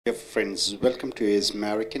Dear friends, welcome to AS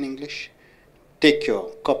American English. Take your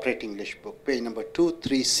corporate English book, page number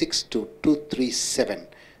 236 to 237.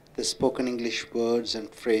 The spoken English words and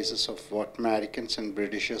phrases of what Americans and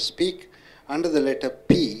Britishers speak under the letter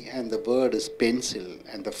P, and the word is pencil,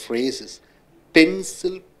 and the phrase is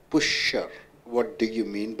pencil pusher. What do you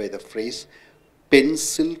mean by the phrase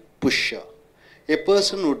pencil pusher? A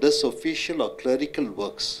person who does official or clerical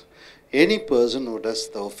works. Any person who does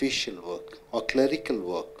the official work or clerical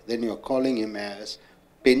work, then you are calling him as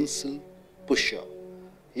pencil pusher.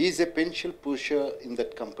 He is a pencil pusher in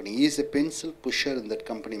that company. He is a pencil pusher in that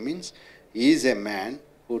company means he is a man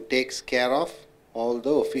who takes care of all the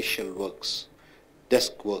official works,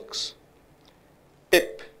 desk works.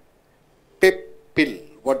 Pip. Pip pill.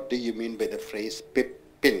 What do you mean by the phrase pip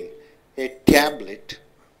pill? A tablet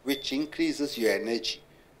which increases your energy.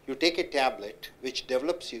 You take a tablet which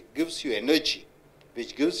gives you energy,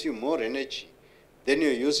 which gives you more energy. Then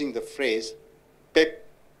you're using the phrase pep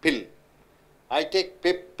pill. I take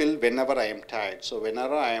pep pill whenever I am tired. So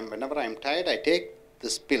whenever I am tired, I take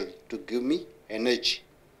this pill to give me energy.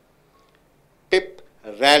 Pep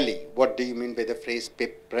rally. What do you mean by the phrase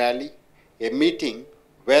pep rally? A meeting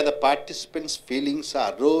where the participants' feelings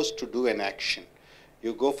are rose to do an action.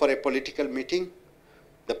 You go for a political meeting,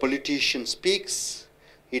 the politician speaks.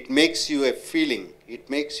 It makes you a feeling, it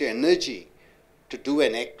makes you energy to do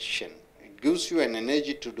an action. It gives you an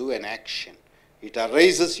energy to do an action. It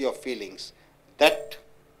arises your feelings. That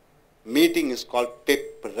meeting is called pep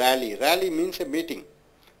rally. Rally means a meeting.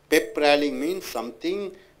 Pep rally means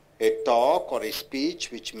something, a talk or a speech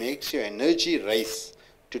which makes your energy rise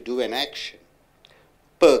to do an action.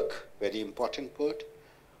 Perk, very important word.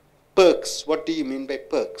 Perks, what do you mean by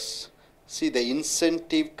perks? See, the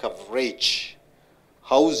incentive coverage.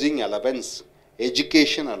 Housing allowance,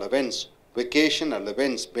 education allowance, vacation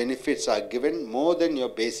allowance, benefits are given more than your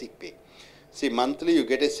basic pay. See, monthly you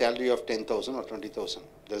get a salary of 10,000 or 20,000.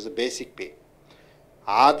 That's the basic pay.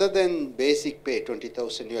 Other than basic pay,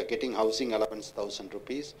 20,000, you are getting housing allowance 1,000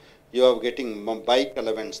 rupees. You are getting bike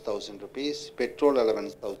allowance 1,000 rupees, petrol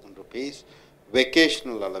allowance 1,000 rupees,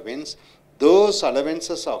 vacational allowance. Those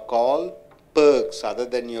allowances are called perks other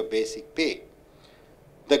than your basic pay.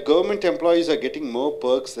 The government employees are getting more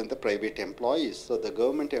perks than the private employees. So the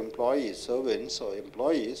government employees, servants or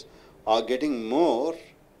employees are getting more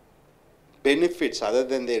benefits other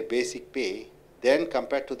than their basic pay than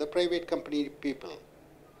compared to the private company people.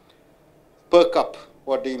 Perk up.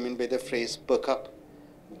 What do you mean by the phrase perk up?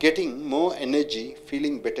 Getting more energy,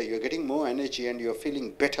 feeling better. You're getting more energy and you're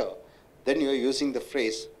feeling better. Then you're using the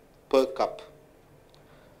phrase perk up.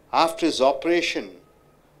 After his operation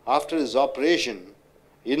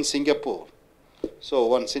in Singapore. So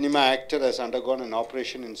one cinema actor has undergone an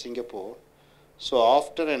operation in Singapore. So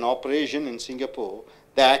after an operation in Singapore,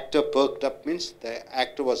 the actor perked up means the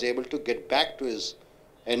actor was able to get back to his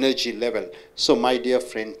energy level. So my dear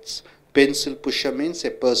friends, pencil pusher means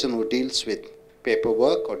a person who deals with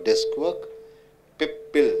paperwork or desk work.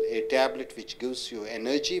 Pep pill, a tablet which gives you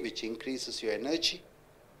energy, which increases your energy.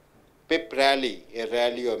 Pep rally, a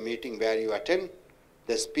rally or meeting where you attend.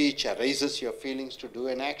 The speech arises your feelings to do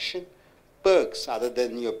an action. Perks, other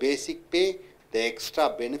than your basic pay, the extra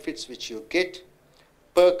benefits which you get.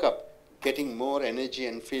 Perk up, getting more energy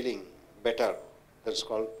and feeling better. That's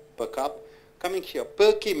called perk up. Coming here,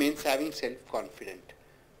 perky means having self-confident.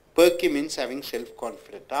 Perky means having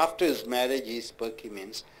self-confident. After his marriage, his perky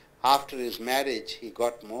means after his marriage, he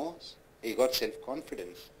got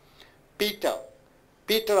self-confidence. Peter.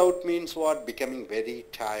 Peter out means what? Becoming very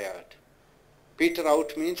tired. Peter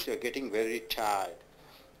out means you're getting very tired.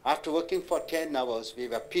 After working for 10 hours, we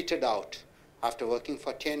were petered out. After working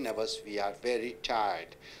for 10 hours, we are very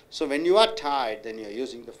tired. So when you are tired, then you're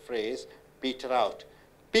using the phrase peter out.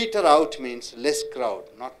 Peter out means less crowd.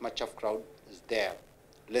 Not much of crowd is there.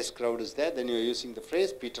 Less crowd is there, then you're using the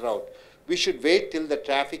phrase peter out. We should wait till the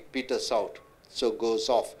traffic peters out. So goes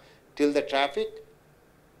off. Till the traffic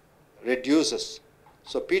reduces.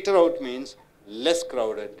 So peter out means less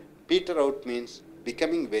crowded. Peter out means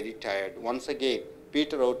becoming very tired. Once again,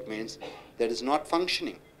 peter out means that is not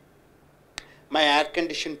functioning. My air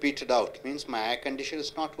condition petered out means my air conditioner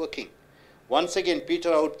is not working. Once again,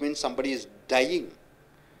 peter out means somebody is dying.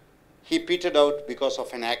 He petered out because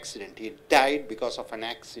of an accident. He died because of an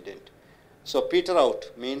accident. So peter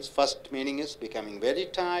out means first meaning is becoming very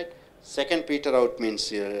tired. Second peter out means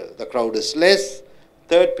the crowd is less.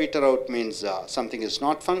 Third peter out means something is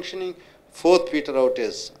not functioning. Fourth peter out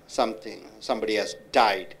is somebody has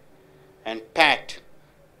died. And pat,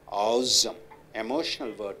 awesome.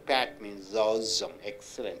 Emotional word, pat means awesome,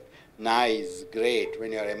 excellent, nice, great.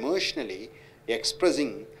 When you are emotionally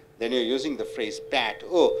expressing Then you're using the phrase pat.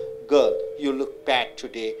 Oh, girl, you look pat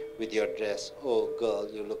today with your dress. Oh, girl,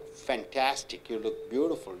 you look fantastic. You look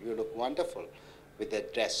beautiful. You look wonderful with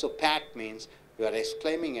that dress. So pat means you are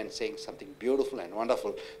exclaiming and saying something beautiful and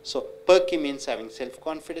wonderful. So perky means having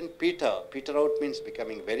self-confidence. Peter out means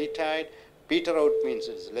becoming very tired. Peter out means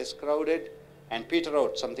it is less crowded. And peter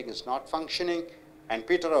out, something is not functioning. And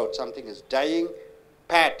peter out, something is dying.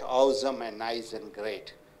 Pat, awesome and nice and great.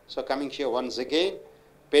 So coming here once again,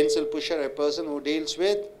 pencil pusher, a person who deals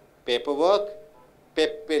with paperwork.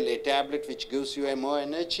 Pep pill, a tablet which gives you more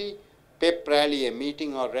energy. Pep rally, a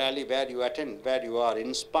meeting or rally where you attend, where you are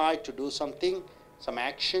inspired to do something, some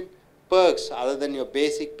action. Perks, other than your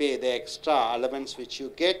basic pay, the extra allowance which you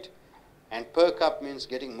get. And perk up means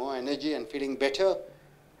getting more energy and feeling better.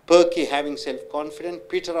 Perky, having self-confidence.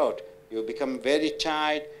 Peter out, you become very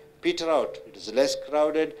tired. Peter out, it is less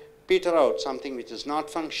crowded. Peter out, something which is not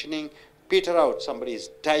functioning. Peter out, somebody is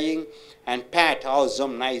dying. And pat,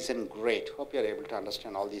 awesome, nice and great. Hope you are able to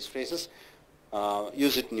understand all these phrases.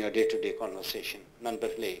 Use it in your day-to-day conversation.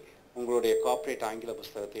 நண்பர்களே, உங்களுடைய corporate ஆங்கில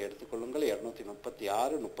புத்தகத்தை எடுத்துக்கொள்ளுங்கள். 236,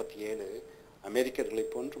 37 அமெரிக்கர்களை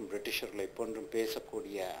போன்றும் பிரிட்டிஷர்களை போன்றும்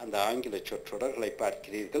பேசக்கூடிய அந்த ஆங்கில சொற்றொடர்களை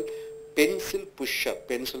பார்க்கிறீர்கள். பென்சில் புஷ்ஷர்,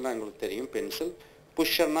 பென்சில்னா உங்களுக்கு தெரியும், பென்சில்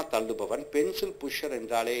புஷ்ஷர்னா தள்ளுபவன். பென்சில் புஷ்ஷர்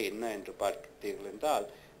என்றாலே என்ன என்று பார்க்கிறீர்கள் என்றால்,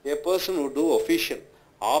 a person who do official,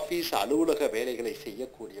 office அலுவலக வேலைகளை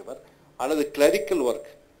செய்யக்கூடியவர் அல்லது கிளரிக்கல் ஒர்க்,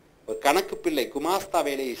 ஒரு கணக்கு பிள்ளை குமாஸ்தா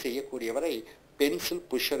வேலையை செய்யக்கூடியவரை பென்சில்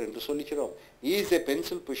புஷர் என்று சொல்லுகிறோம். Is a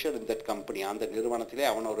pencil புஷர் in that company, அந்த நிறுவனத்திலே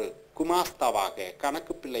அவன் ஒரு குமாஸ்தாவாக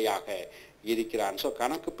கணக்கு பிள்ளையாக இருக்கிறான். ஸோ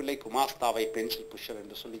கணக்கு பிள்ளை குமாஸ்தாவை பென்சில் புஷர்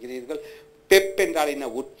என்று சொல்லுகிறீர்கள். பெப் என்றால் என்ன?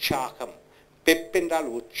 உற்சாகம். பெப் என்றால்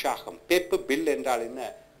உற்சாகம். பெப்பு பில் என்றால் என்ன?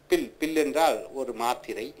 பில் என்றால் ஒரு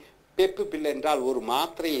மாத்திரை. பெப்பு பில் என்றால் ஒரு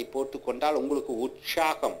மாத்திரையை போட்டுக்கொண்டால் உங்களுக்கு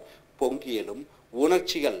உற்சாகம் பொங்கியலும்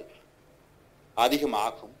உணர்ச்சிகள்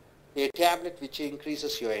அதிகமாகும். A tablet which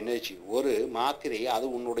increases your energy, ஒரு மாத்திரை அது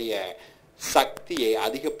உன்னுடைய சக்தியை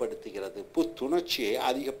அதிகப்படுத்துகிறது, புத்துணர்ச்சியை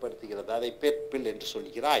அதிகப்படுத்துகிறது. அதை பெப் பில் என்று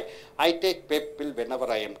சொல்கிறாய். I take Pep bill whenever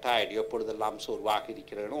I am tired, எப்பொழுதெல்லாம் சோர்வாக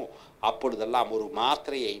இருக்கிறேனோ அப்பொழுதெல்லாம் ஒரு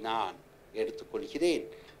மாத்திரையை நான் எடுத்துக்கொள்கிறேன்.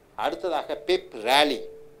 அடுத்ததாக பெப் ரேலி.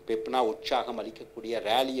 பெப்னா உற்சாகம் அளிக்கக்கூடிய,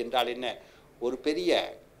 ரேலி என்றால் என்ன? ஒரு பெரிய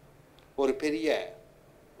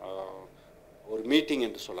ஒரு மீட்டிங்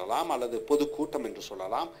என்று சொல்லலாம் அல்லது பொதுக்கூட்டம் என்று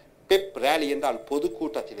சொல்லலாம். பெப் ரேலி என்றால்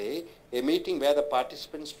பொதுக்கூட்டத்திலே a meeting where the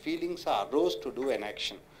participants feelings are rose to do an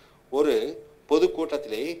action. ஒரு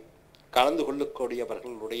பொதுக்கூட்டத்திலே கலந்து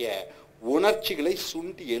கொள்ளக்கூடியவர்களுடைய உணர்ச்சிகளை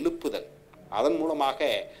சுண்டி எழுப்புதல், அதன் மூலமாக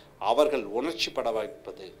அவர்கள் உணர்ச்சி பட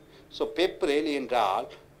வைப்பது. ஸோ பெப் ரேலி என்றால்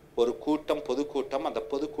ஒரு கூட்டம், பொதுக்கூட்டம். அந்த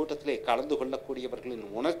பொதுக்கூட்டத்திலே கலந்து கொள்ளக்கூடியவர்களின்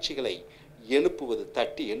உணர்ச்சிகளை எழுப்புவது,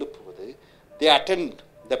 தட்டி எழுப்புவது. they attend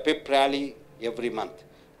the pep rally every month.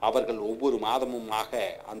 அவர்கள் ஒவ்வொரு மாதமுமாக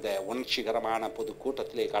அந்த உணர்ச்சிகரமான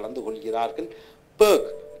பொதுக்கூட்டத்திலே கலந்து கொள்கிறார்கள்.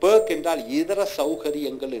 பெர்க் என்றால் இதர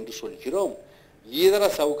சௌகரியங்கள் என்று சொல்கிறோம். இதர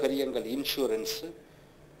சௌகரியங்கள் insurance,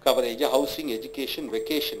 coverage, housing, education,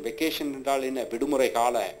 vacation. Vacation என்றால் என்ன?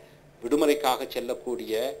 விடுமுறைக்காக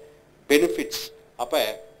செல்லக்கூடிய பெனிஃபிட்ஸ். அப்போ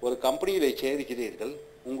ஒரு கம்பெனியில் சேர்கிறீர்கள்,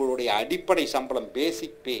 உங்களுடைய அடிப்படை சம்பளம்,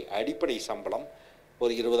 பேசிக் பே, அடிப்படை சம்பளம்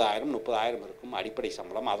ஒரு 20,000 30,000 இருக்கும் அடிப்படை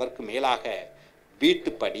சம்பளம். அதற்கு மேலாக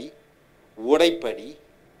வீட்டுப்படி, உடைப்படி,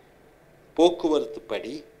 போக்குவரத்து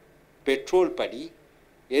படி, பெட்ரோல் படி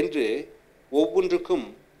என்று ஒவ்வொன்றுக்கும்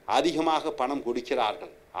அதிகமாக பணம்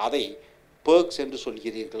கொடுக்கிறார்கள். அதை perks என்று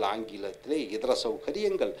சொல்கிறீர்கள் ஆங்கிலத்திலே, இதர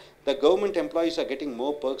சௌகரியங்கள். The government employees are getting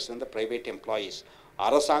more perks than the private employees.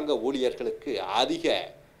 அரசாங்க ஊழியர்களுக்கு அதிக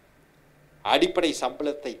அடிப்படை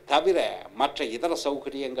சம்பளத்தை தவிர மற்ற இதர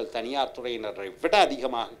சௌகரியங்கள் தனியார் துறையினரை விட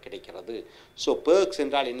அதிகமாக கிடைக்கிறது. ஸோ perks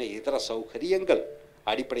என்றால் என்ன? இதர சௌகரியங்கள்,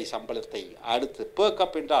 அடிப்படை சம்பளத்தை அடுத்து. perk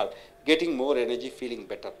up என்றால் getting more energy, feeling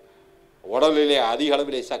better. உடலிலே அதிக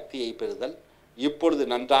அளவிலே சக்தியை பெறுதல், இப்பொழுது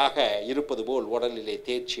நன்றாக இருப்பது போல் உடலிலே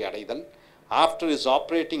தேர்ச்சி அடைதல். After his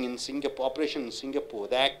operation in Singapore,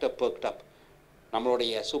 the actor perked up.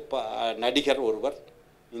 நம்மளுடைய நடிகர் ஒருவர்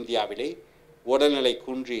இந்தியாவிலே உடல்நிலை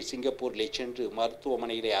குன்றி சிங்கப்பூரிலே சென்று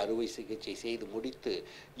மருத்துவமனையிலே அறுவை சிகிச்சை செய்து முடித்து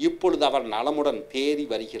இப்பொழுது அவர் நலமுடன் தேறி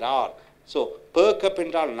வருகிறார். ஸோ perk-up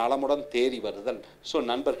என்றால் நலமுடன் தேறி வருதல். ஸோ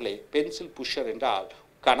நண்பர்களே, பென்சில் புஷர் என்றால்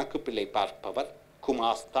கணக்கு பிள்ளை பார்ப்பவர்,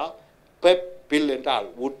 குமாஸ்தா. பெப் பில் என்றால்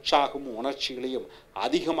உற்சாகமும் உணர்ச்சிகளையும்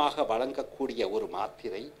அதிகமாக வழங்கக்கூடிய ஒரு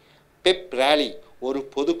மாத்திரை. பெப் ரேலி ஒரு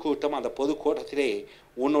பொதுக்கூட்டம், அந்த பொதுக்கூட்டத்திலே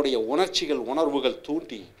உன்னுடைய உணர்வுகள்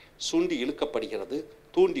சுண்டி இழுக்கப்படுகிறது,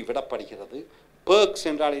 தூண்டி விடப்படுகிறது. perks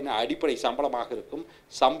என்றால் என்ன? அடிப்படை சம்பளமாக இருக்கும்,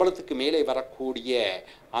 சம்பளத்துக்கு மேலே வரக்கூடிய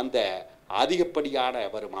அந்த அதிகப்படியான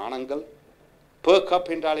வருமானங்கள். perk up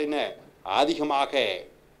என்றால் என்ன? அதிகமாக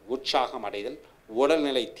உற்சாகம் அடைதல்,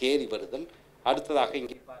 உடல்நிலை தேறி வருதல். அடுத்ததாக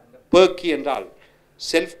இங்கே பாருங்கள், perky என்றால்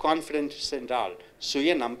செல்ஃப் கான்ஃபிடென்ஸ் என்றால்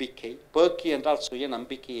சுய நம்பிக்கை. perky என்றால் சுய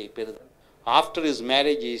நம்பிக்கையை பெறுதல். After his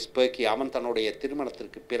marriage is perky, அவன் தன்னுடைய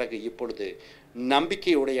திருமணத்திற்கு பிறகு இப்பொழுது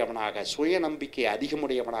நம்பிக்கையுடையவனாக சுய நம்பிக்கை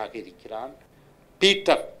அதிகமுடையவனாக இருக்கிறான்.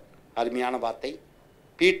 பீட்டர், அருமையான வார்த்தை.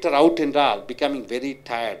 பீட்டர் அவுட் என்றால் பிகமிங் வெரி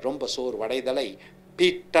டயர்ட், ரொம்ப சோர்வடைதலை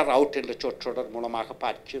பீட்டர் அவுட் என்ற சொற்றொடர் மூலமாக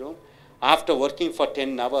பார்க்கிறோம். After working for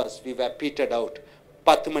 10 hours we were petered out,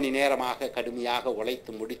 10 மணி நேரமாக கடுமையாக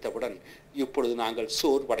உழைத்து முடித்தவுடன் இப்பொழுது நாங்கள்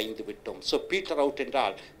சோர்வடைந்து விட்டோம். ஸோ பீட்டர் அவுட்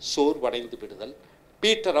என்றால் சோர்வடைந்து விடுதல்.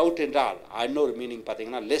 பீட்டர் அவுட் என்றால் இன்னொரு மீனிங்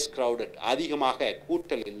பார்த்தீங்கன்னா லெஸ் க்ரௌடட், அதிகமாக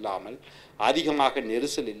கூட்டல் இல்லாமல், அதிகமாக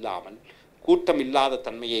நெரிசல் இல்லாமல், கூட்டம் இல்லாத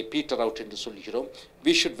தன்மையை பீட்டர் அவுட் என்று சொல்கிறோம்.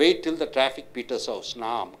 we should wait till the traffic peters out,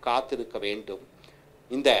 நாம் காத்திருக்க வேண்டும்.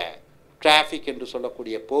 இந்த டிராஃபிக் என்று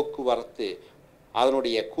சொல்லக்கூடிய போக்குவரத்து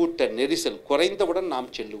அதனுடைய கூட்ட நெரிசல் குறைந்தவுடன் நாம்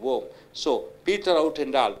செல்லுவோம். ஸோ பீட்டர் அவுட்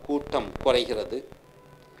என்றால் கூட்டம் குறைகிறது.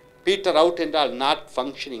 பீட்டர் அவுட் என்றால் நாட்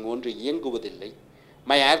ஃபங்க்ஷனிங், ஒன்று இயங்குவதில்லை.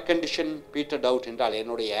 மை ஏர் கண்டிஷன் பீட்டர்ட் அவுட் என்றால்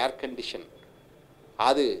என்னுடைய ஏர் கண்டிஷன்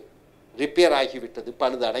அது ரிப்பேர் ஆகிவிட்டது,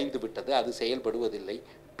 பழுது அடைந்து விட்டது, அது செயல்படுவதில்லை.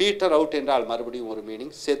 பீட்டர் அவுட் என்றால் மறுபடியும் ஒரு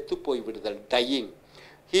மீனிங் செத்து போய் விடுதல், dyeing.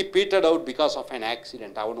 He பீட்டர்ட் out because of an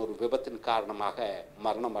accident, அவன் ஒரு விபத்தின் காரணமாக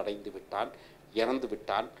மரணம் அடைந்து விட்டான், இறந்து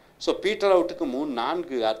விட்டான். ஸோ பீட்டர் அவுட்டுக்கு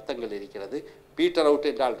 4 அர்த்தங்கள் இருக்கிறது. பீட்டர் அவுட்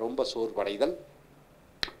என்றால் ரொம்ப சோர்வடைதல்,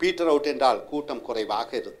 பீட்டர் அவுட் என்றால் கூட்டம் குறைவாக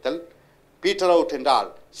இருத்தல், பீட்டர் அவுட் என்றால்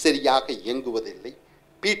சரியாக இயங்குவதில்லை,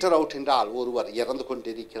 பீட்டர் அவுட் என்றால் ஒருவர் இறந்து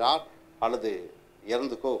கொண்டிருக்கிறார் அல்லது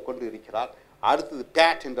இறந்து கொண்டு இருக்கிறார். அடுத்தது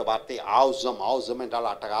பேட் என்ற வார்த்தை, ஆவுசம். ஆவுசம் என்றால்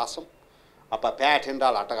அட்டகாசம். அப்போ பேட்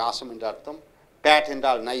என்றால் அட்டகாசம் என்ற அர்த்தம். பேட்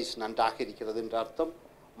என்றால் நைஸ், நன்றாக இருக்கிறது என்ற அர்த்தம்.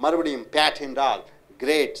 மறுபடியும் பேட் என்றால்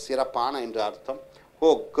கிரேட், சிறப்பான என்ற அர்த்தம். ஓ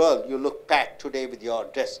girl, you look bad today with your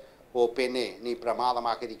dress, ஓ பெண்ணே நீ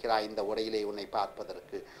பிரமாதமாக இருக்கிறாய் இந்த உடையிலே உன்னை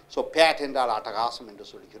பார்ப்பதற்கு. ஸோ பேட் என்றால் அட்டகாசம் என்று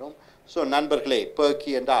சொல்கிறோம். ஸோ நண்பர்களே,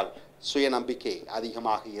 perky என்றால் சுயநம்பிக்கை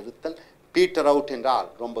அதிகமாக இருத்தல், பீட்டர் அவுட் என்றால்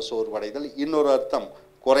ரொம்ப சோர்வடைதல், இன்னொரு அர்த்தம்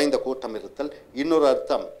குறைந்த கூட்டம் இருத்தல், இன்னொரு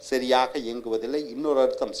அர்த்தம் சரியாக இயங்குவதில்லை, இன்னொரு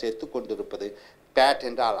அர்த்தம் சேர்த்து கொண்டிருப்பது. பேட்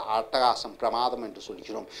என்றால் அட்டகாசம், பிரமாதம் என்று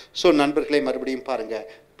சொல்கிறோம். ஸோ நண்பர்களை மறுபடியும் பாருங்கள்,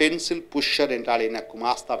 பென்சில் புஷ்ஷர் என்றால் என்ன?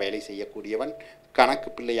 குமாஸ்தா வேலை செய்யக்கூடியவன், கணக்கு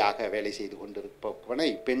பிள்ளையாக வேலை செய்து கொண்டிருப்பவனை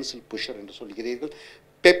பென்சில் புஷ்ஷர் என்று சொல்கிறீர்கள்.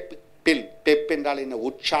 பெப் பில், பெப் என்றால் என்ன?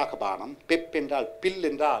 உற்சாகபானம். பெப் என்றால் பில்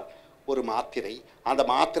என்றால் ஒரு மாத்திரை, அந்த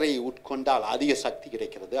மாத்திரையை உட்கொண்டால் அதிக சக்தி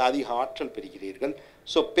கிடைக்கிறது, அதிக ஆற்றல் பெறுகிறீர்கள்.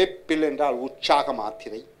 ஸோ பெப் பில் என்றால் உற்சாக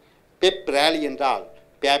மாத்திரை. பெப் ரேலி என்றால்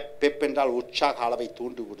பெப் என்றால் உற்சாக அளவை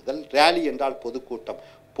தூண்டி விடுதல். ரேலி என்றால் பொதுக்கூட்டம்.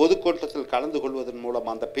 பொதுக்கூட்டத்தில் கலந்து கொள்வதன் மூலம்,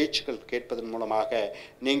 அந்த பேச்சுக்கள் கேட்பதன் மூலமாக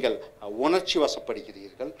நீங்கள் உணர்ச்சி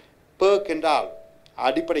வசப்படுகிறீர்கள். பெர்க் என்றால்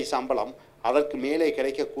அடிப்படை சம்பளம், அதற்கு மேலே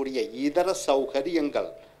கிடைக்கக்கூடிய இதர சௌகரியங்கள்,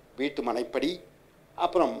 வீட்டு மனைப்படி,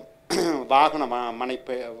 அப்புறம் வாகன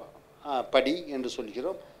படி என்று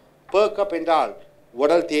சொல்கிறோம். பெர்க்கப் என்றால்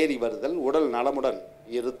உடல் தேறி வருதல், உடல் நலமுடன்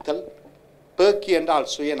இருத்தல். perky என்றால்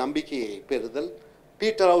சுய நம்பிக்கையை பெறுதல்.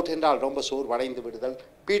 பீட்டர் அவுட் என்றால் ரொம்ப சோர்வடைந்து விடுதல்.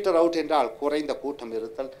 பீட்டர் அவுட் என்றால் குறைந்த கூட்டம்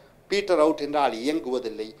இருத்தல். பீட்டர் அவுட் என்றால்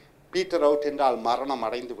இயங்குவதில்லை. பீட்டர் அவுட் என்றால் மரணம்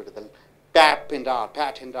அடைந்து விடுதல். பேட்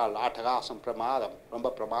என்றால் அட்டகாசம், பிரமாதம்,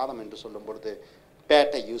 ரொம்ப பிரமாதம் என்று சொல்லும் பொழுது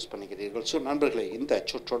பேட்டை யூஸ் பண்ணுகிறீர்கள். ஸோ நண்பர்களே, இந்த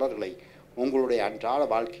சொற்றொடர்களை உங்களுடைய அன்றாட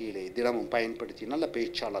வாழ்க்கையிலே தினமும் பயன்படுத்தி நல்ல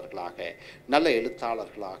பேச்சாளர்களாக, நல்ல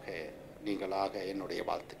எழுத்தாளர்களாக நீங்களாக என்னுடைய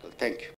வாழ்த்துக்கள். தேங்க்யூ.